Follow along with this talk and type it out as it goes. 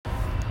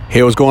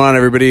Hey, what's going on,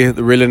 everybody?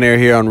 The Real Line Air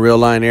here on Real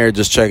Line Air,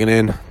 just checking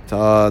in.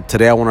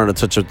 Today I wanted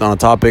to touch on a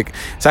topic.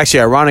 It's actually,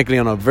 ironically,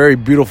 on a very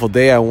beautiful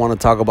day, I want to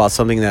talk about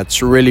something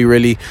that's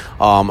really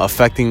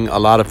affecting a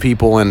lot of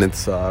people, and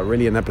it's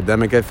really an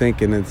epidemic, I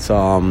think, and it's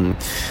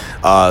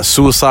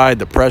suicide,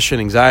 depression,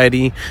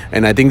 anxiety,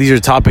 and I think these are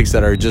topics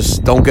that are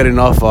just don't get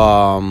enough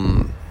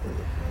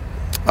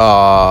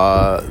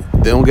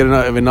they don't get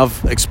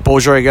enough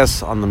exposure, I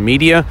guess, on the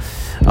media,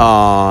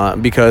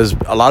 because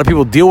a lot of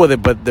people deal with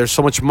it, but there's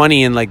so much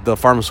money in like the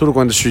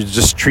pharmaceutical industry to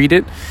just treat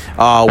it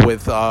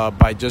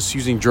by just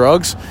using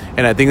drugs,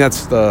 and I think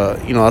that's the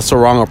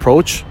wrong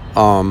approach.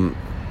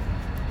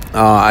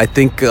 I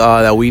think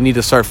that we need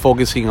to start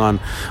focusing on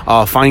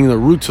finding the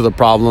root to the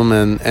problem,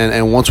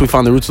 and once we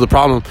find the root to the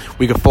problem,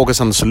 we can focus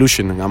on the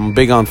solution. I'm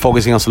big on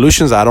focusing on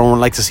solutions. I don't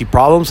like to see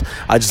problems.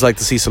 I just like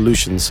to see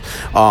solutions.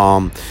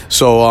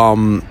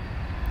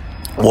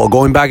 Well,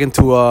 going back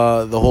into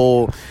the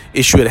whole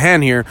issue at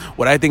hand here,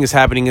 what I think is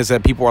happening is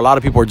that a lot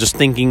of people are just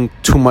thinking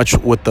too much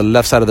with the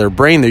left side of their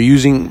brain. They're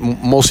using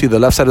mostly the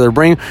left side of their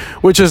brain,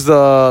 which is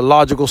the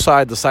logical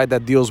side, the side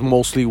that deals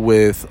mostly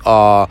with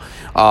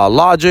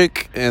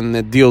logic, and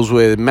it deals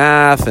with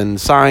math and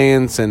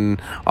science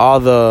and all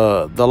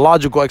the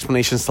logical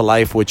explanations to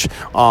life, which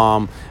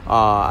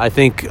I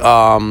think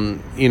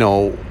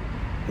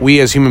we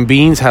as human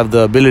beings have the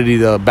ability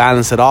to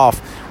balance it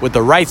off with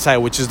the right side,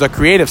 which is the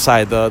creative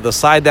side, the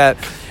side that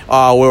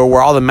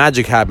where all the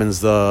magic happens,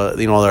 the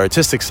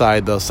artistic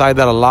side, the side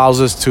that allows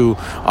us to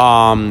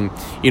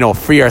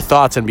free our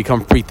thoughts and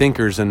become free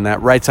thinkers. And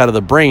that right side of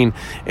the brain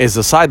is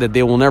the side that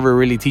they will never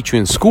really teach you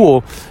in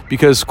school,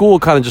 because school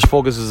kind of just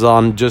focuses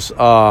on just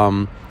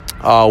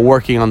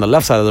working on the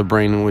left side of the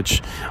brain,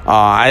 which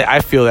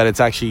I feel that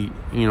it's actually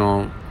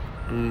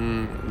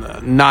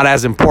not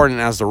as important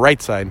as the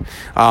right side,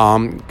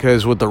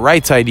 because with the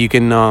right side you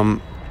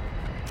can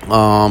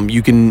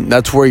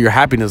that's where your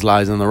happiness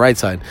lies, on the right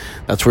side.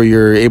 That's where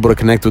you're able to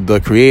connect with the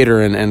creator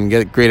and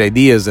get great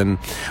ideas, and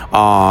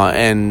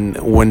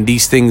when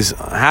these things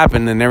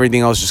happen, then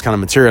everything else just kind of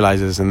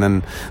materializes, and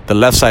then the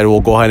left side will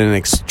go ahead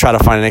and try to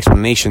find an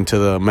explanation to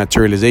the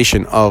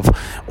materialization of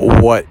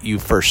what you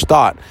first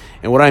thought.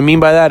 And what I mean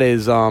by that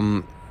is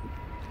the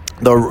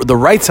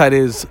right side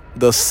is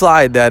the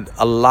side that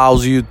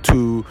allows you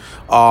to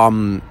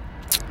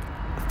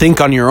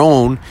think on your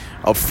own,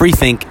 free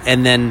think,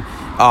 and then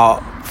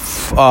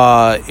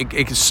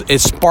it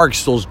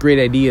sparks those great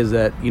ideas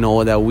that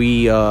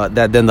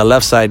that then the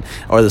left side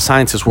or the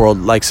scientist world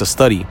likes to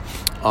study.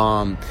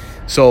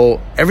 So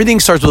everything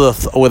starts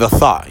with a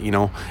thought.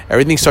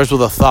 Everything starts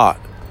with a thought.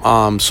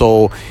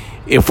 So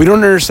if we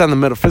don't understand the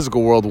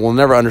metaphysical world, we'll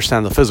never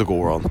understand the physical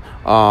world,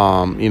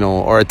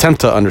 or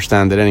attempt to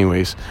understand it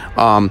anyways.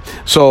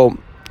 So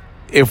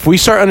if we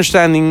start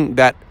understanding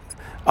that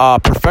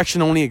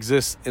perfection only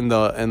exists in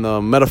the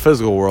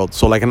metaphysical world,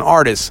 so like an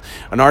artist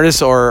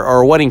or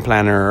a wedding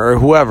planner or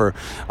whoever,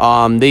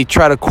 they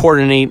try to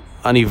coordinate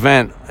an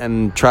event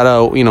and try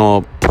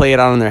to play it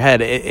out in their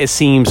head. It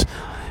seems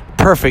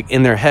perfect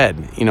in their head.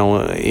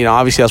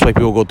 Obviously that's why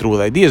people go through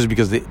with ideas,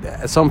 because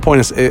at some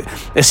point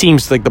it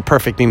seems like the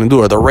perfect thing to do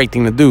or the right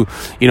thing to do,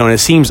 and it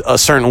seems a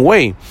certain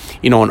way.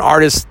 An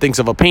artist thinks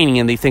of a painting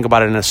and they think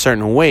about it in a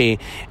certain way,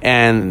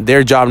 and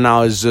their job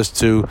now is just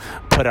to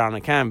put it on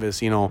a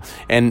canvas,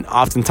 and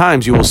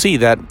oftentimes you will see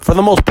that for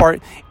the most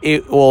part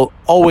it will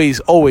always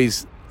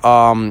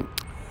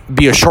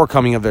be a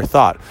shortcoming of their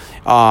thought.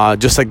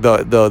 Just like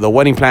the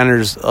wedding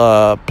planner's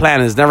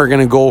plan is never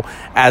going to go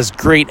as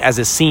great as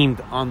it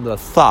seemed on the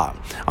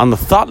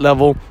thought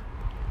level.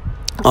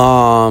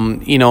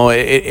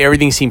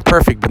 Everything seemed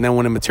perfect, but then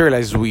when it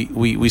materializes,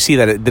 we see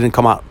that it didn't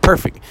come out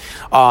perfect.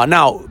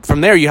 Now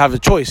from there you have a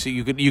choice.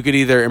 You could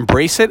either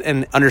embrace it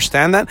and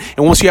understand that,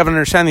 and once you have an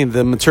understanding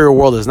the material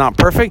world is not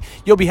perfect,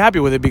 you'll be happy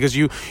with it, because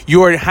you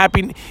are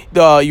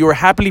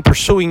happily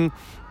pursuing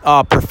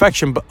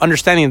perfection, but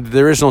understanding that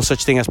there is no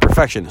such thing as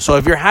perfection. So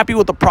if you're happy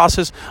with the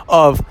process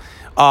of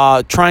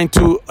trying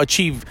to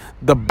achieve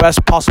the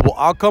best possible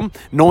outcome,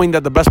 knowing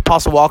that the best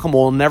possible outcome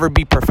will never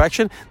be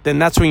perfection, then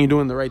that's when you're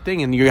doing the right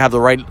thing, and you have the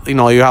right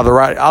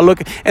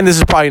outlook. And this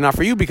is probably not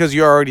for you, because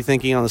you're already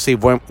thinking on the same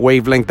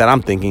wavelength that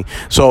I'm thinking.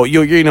 So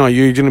you're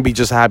going to be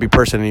just a happy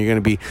person, and you're going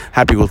to be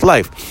happy with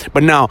life.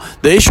 But now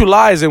the issue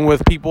lies in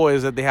with people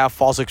is that they have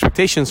false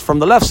expectations from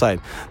the left side.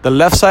 The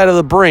left side of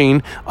the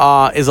brain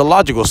is a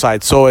logical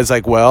side. So it's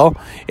like, well,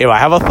 if I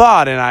have a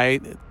thought and I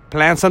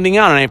plan something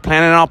out and I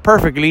plan it out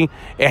perfectly,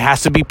 it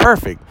has to be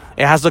perfect.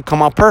 It has to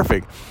come out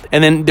perfect.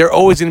 And then they're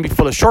always going to be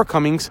full of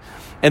shortcomings,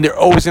 and they're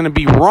always going to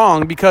be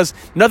wrong, because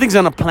nothing's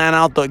going to plan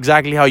out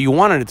exactly how you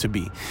wanted it to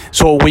be.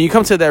 So when you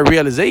come to that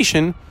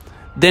realization,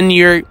 then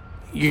you're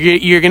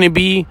going to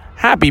be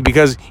happy,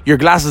 because your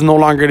glass is no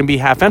longer going to be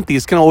half empty.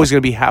 It's always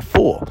going to be half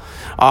full,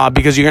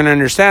 because you're going to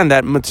understand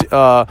that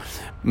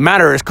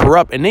matter is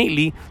corrupt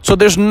innately, so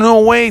there's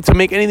no way to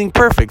make anything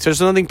perfect.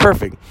 There's nothing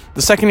perfect.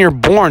 The second you're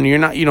born, you're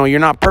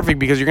not perfect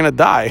because you're gonna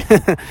die.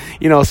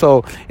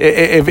 So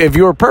if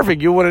you were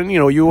perfect, you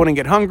wouldn't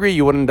get hungry,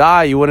 you wouldn't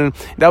die,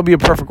 that would be a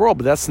perfect world.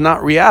 But that's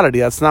not reality.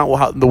 That's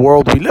not the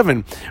world we live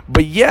in.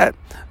 But yet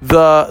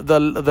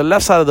the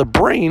left side of the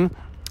brain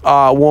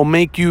will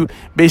make you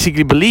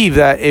basically believe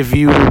that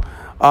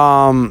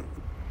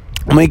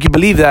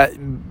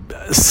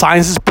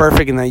science is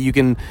perfect and that you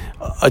can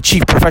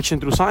achieve perfection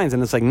through science.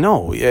 And it's like,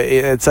 no,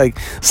 it's like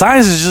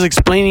science is just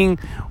explaining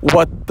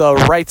what the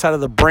right side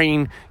of the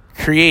brain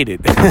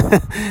created.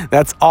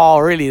 That's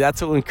all really. That's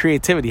when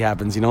creativity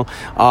happens.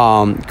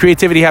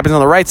 Creativity happens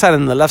on the right side,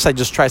 and the left side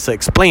just tries to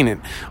explain it.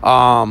 It's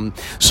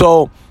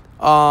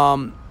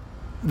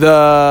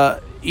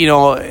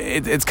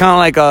kind of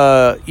like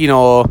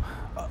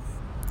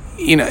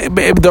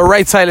the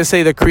right side, let's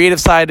say the creative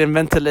side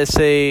invented, let's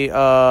say,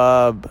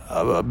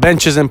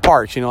 benches and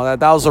parks.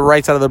 That was the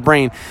right side of the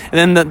brain.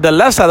 And then the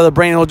left side of the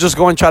brain will just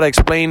go and try to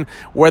explain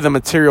where the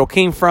material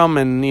came from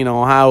and,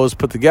 how it was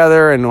put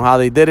together and how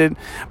they did it.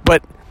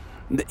 But,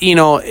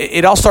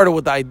 it all started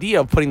with the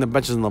idea of putting the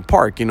benches in the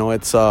park.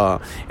 It's,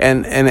 like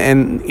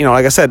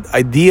I said,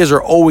 ideas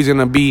are always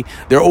going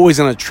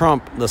to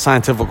trump the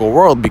scientific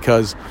world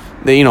because,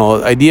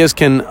 ideas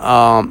can,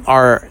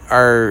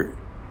 are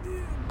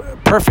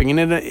perfect in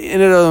and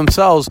of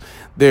themselves.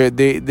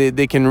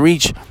 They can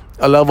reach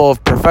a level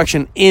of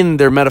perfection in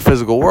their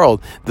metaphysical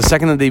world. The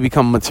second that they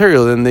become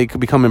material, then they could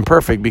become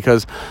imperfect,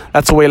 because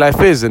that's the way life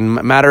is, and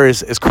matter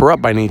is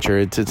corrupt by nature.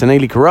 It's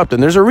innately corrupt,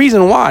 and there's a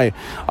reason why,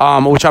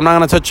 which I'm not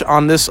going to touch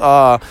on this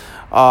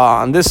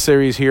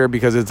series here,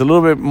 because it's a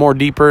little bit more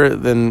deeper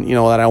than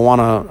that I want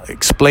to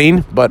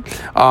explain. But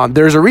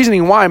there's a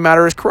reasoning why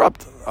matter is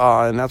corrupt.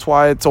 And that's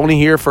why it's only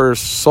here for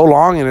so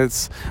long, and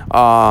it's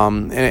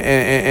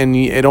and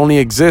it only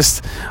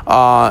exists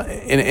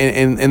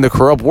in the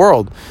corrupt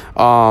world.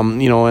 Like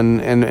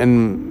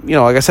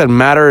I said,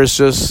 matter is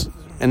just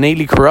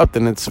innately corrupt,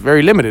 and it's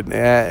very limited.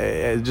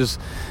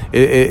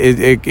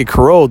 It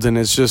corrodes, and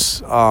it's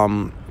just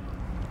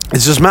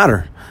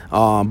matter.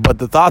 But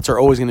the thoughts are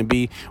always going to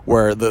be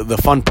where the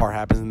fun part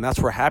happens, and that's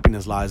where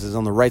happiness lies, is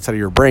on the right side of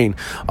your brain.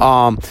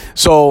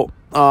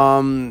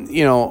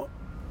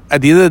 At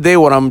the end of the day,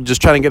 what I'm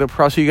just trying to get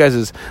across to you guys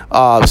is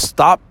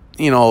stop,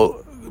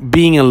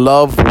 being in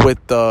love with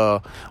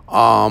the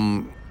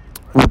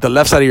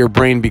left side of your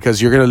brain,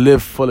 because you're going to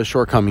live full of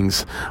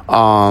shortcomings.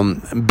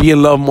 Be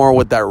in love more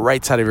with that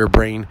right side of your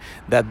brain.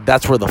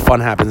 That's where the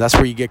fun happens. That's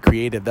where you get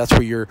creative. That's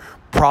where your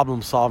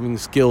problem-solving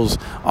skills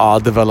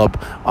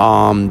develop.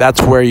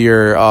 That's where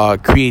your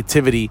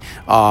creativity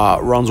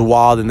runs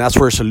wild, and that's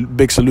where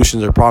big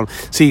solutions are problem.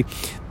 See,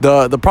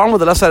 the problem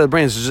with the left side of the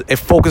brain is just, it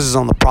focuses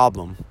on the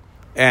problem.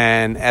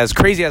 And as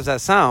crazy as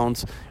that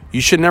sounds,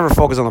 you should never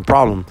focus on the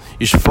problem.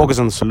 You should focus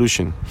on the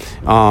solution.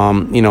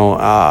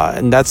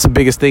 And that's the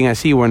biggest thing I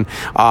see when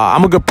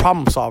I'm a good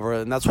problem solver,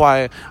 and that's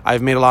why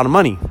I've made a lot of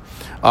money.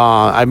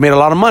 I've made a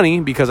lot of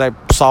money because I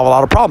solve a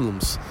lot of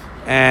problems.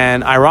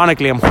 And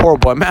ironically, I'm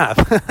horrible at math.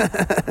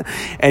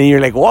 And you're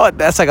like, what?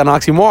 That's like an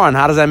oxymoron.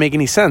 How does that make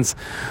any sense?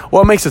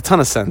 Well, it makes a ton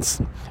of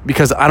sense,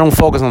 because I don't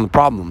focus on the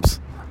problems.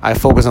 I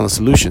focus on the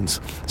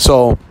solutions.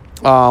 So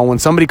when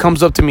somebody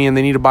comes up to me and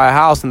they need to buy a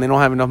house and they don't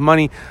have enough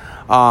money,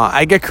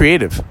 I get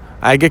creative.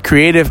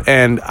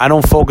 And I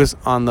don't focus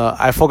on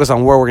I focus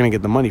on where we're going to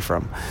get the money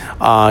from.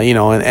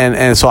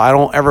 And so I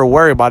don't ever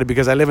worry about it,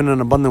 because I live in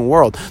an abundant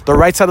world. The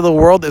right side of the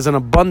world is the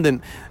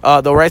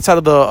right side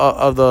of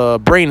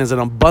the brain is an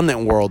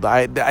abundant world.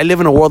 I live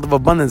in a world of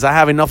abundance. I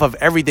have enough of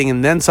everything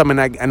and then some, and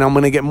I'm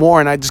going to get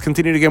more, and I just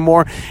continue to get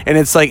more. And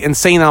it's like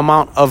insane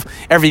amount of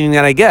everything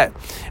that I get.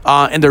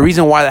 And the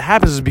reason why that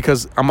happens is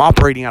because I'm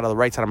operating out of the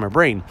right side of my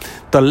brain.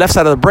 The left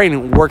side of the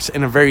brain works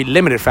in a very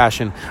limited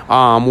fashion,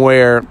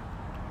 where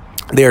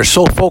they are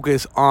so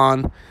focused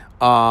on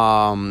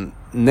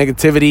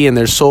negativity, and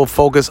they're so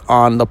focused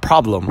on the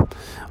problem,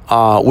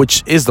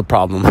 which is the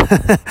problem,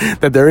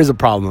 that there is a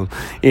problem,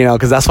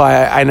 because that's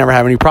why I never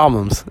have any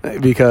problems,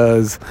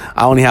 because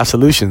I only have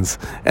solutions.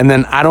 And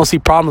then I don't see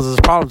problems as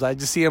problems. I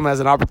just see them as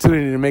an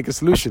opportunity to make a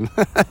solution.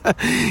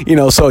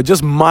 So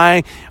just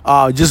my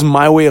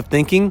way of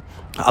thinking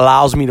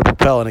allows me to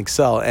propel and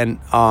excel, and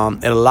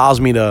it allows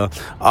me to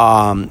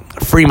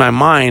free my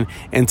mind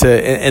and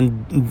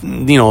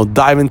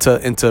dive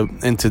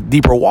into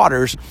deeper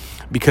waters,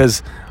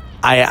 because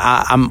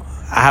I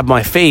have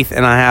my faith,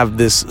 and I have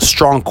this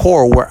strong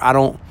core where I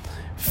don't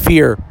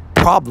fear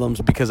problems,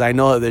 because I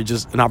know that they're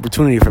just an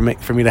opportunity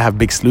for me to have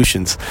big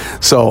solutions.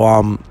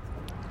 So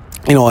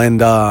And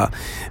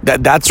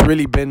that's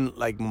really been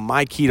like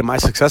my key to my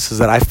success, is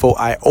that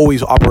I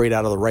always operate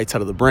out of the right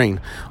side of the brain.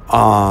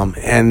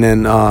 And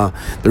then the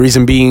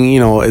reason being,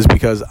 is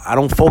because I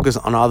don't focus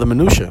on all the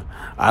minutia.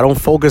 I don't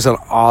focus on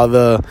all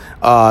the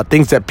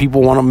things that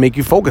people want to make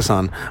you focus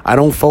on. I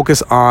don't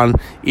focus on,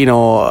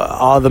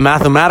 all the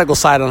mathematical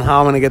side on how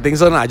I'm going to get things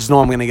done. I just know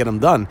I'm going to get them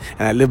done.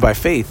 And I live by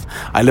faith.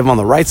 I live on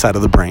the right side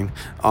of the brain.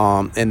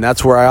 And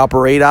that's where I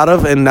operate out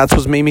of. And that's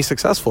what's made me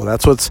successful.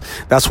 That's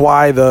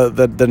why the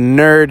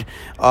nerd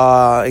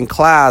in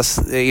class,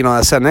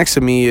 that sat next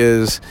to me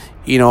is,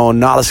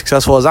 not as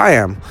successful as I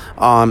am.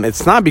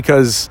 It's not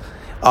because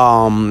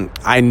I'm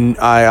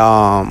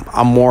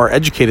more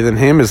educated than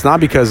him. It's not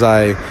because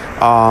I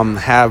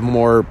have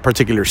more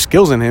particular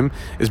skills than him.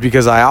 It's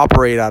because I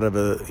operate out of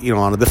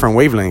on a different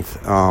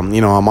wavelength.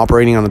 I'm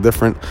operating on a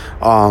different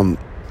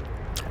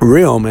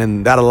realm,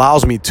 and that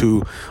allows me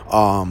to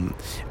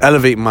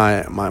elevate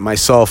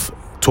myself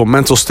to a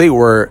mental state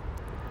where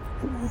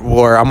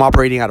I'm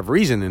operating out of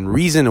reason, and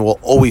reason will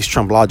always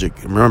trump logic.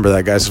 Remember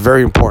that, guys. It's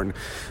very important.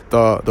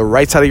 The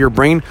right side of your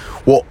brain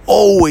will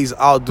always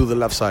outdo the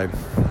left side.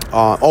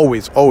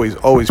 Always,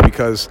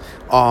 because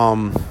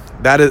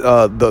that is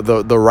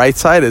the right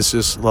side is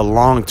just the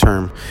long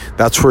term.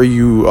 That's where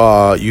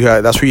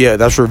that's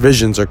where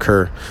visions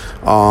occur.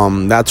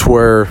 That's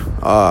where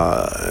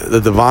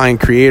the divine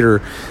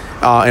creator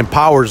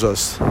empowers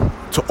us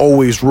to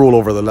always rule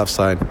over the left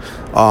side.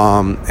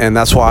 And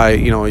that's why,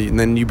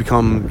 then you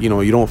become,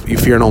 you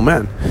fear no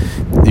man.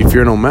 You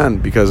fear no man,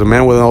 because a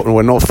man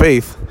with no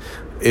faith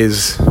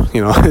is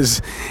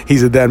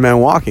he's a dead man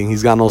walking.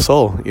 He's got no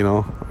soul,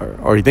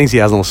 or he thinks he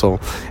has no soul.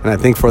 And I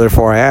think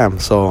therefore I am.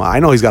 So I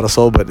know he's got a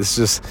soul, but it's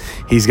just,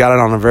 he's got it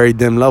on a very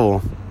dim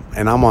level,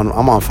 and I'm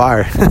on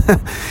fire.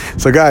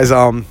 So guys,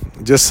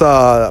 just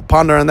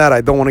ponder on that. I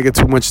don't want to get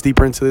too much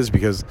deeper into this,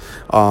 because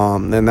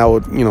then that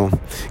would,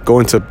 go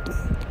into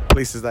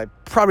places that I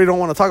probably don't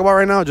want to talk about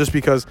right now, just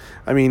because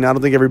I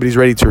don't think everybody's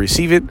ready to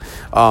receive it.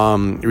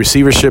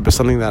 Receivership is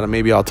something that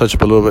maybe I'll touch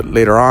up a little bit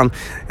later on,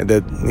 and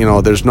that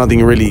there's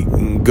nothing really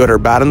good or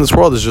bad in this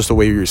world. It's just the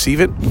way you receive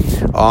it.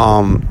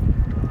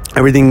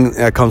 Everything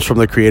that comes from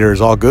the creator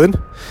is all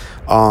good.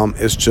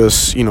 It's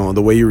just,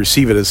 the way you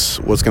receive it is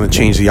what's going to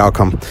change the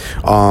outcome.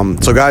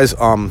 So guys,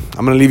 I'm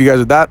going to leave you guys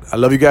with that. I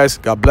love you guys.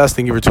 God bless.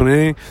 Thank you for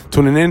tuning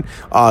in.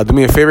 Do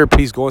me a favor,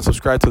 please go and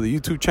subscribe to the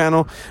YouTube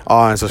channel,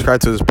 and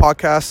subscribe to this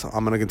podcast.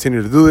 I'm going to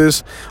continue to do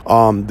this.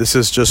 This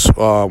is just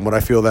what I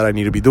feel that I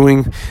need to be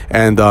doing.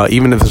 And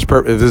even if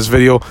this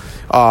video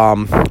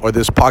or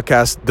this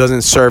podcast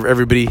doesn't serve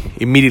everybody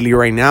immediately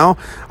right now,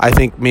 I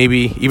think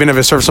maybe even if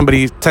it serves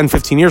somebody 10,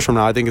 15 years from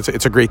now, I think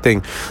it's a great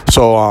thing.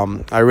 So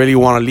I really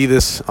want to leave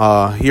this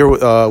here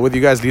with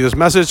you guys, leave this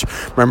message.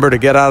 Remember to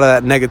get out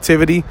of that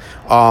negativity.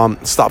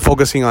 Stop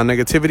focusing on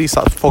negativity.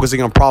 Stop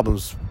focusing on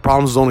problems.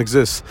 Problems don't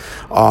exist.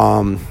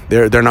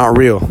 They're not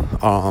real.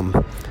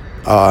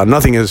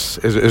 Nothing is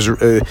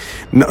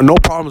no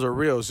problems are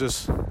real.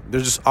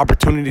 They're just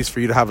opportunities for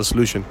you to have a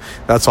solution.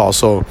 That's all.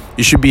 So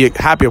you should be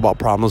happy about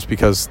problems,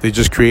 because they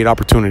just create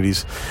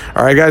opportunities.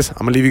 All right, guys, I'm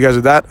gonna leave you guys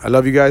with that. I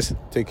love you guys.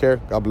 Take care.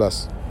 God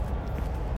bless.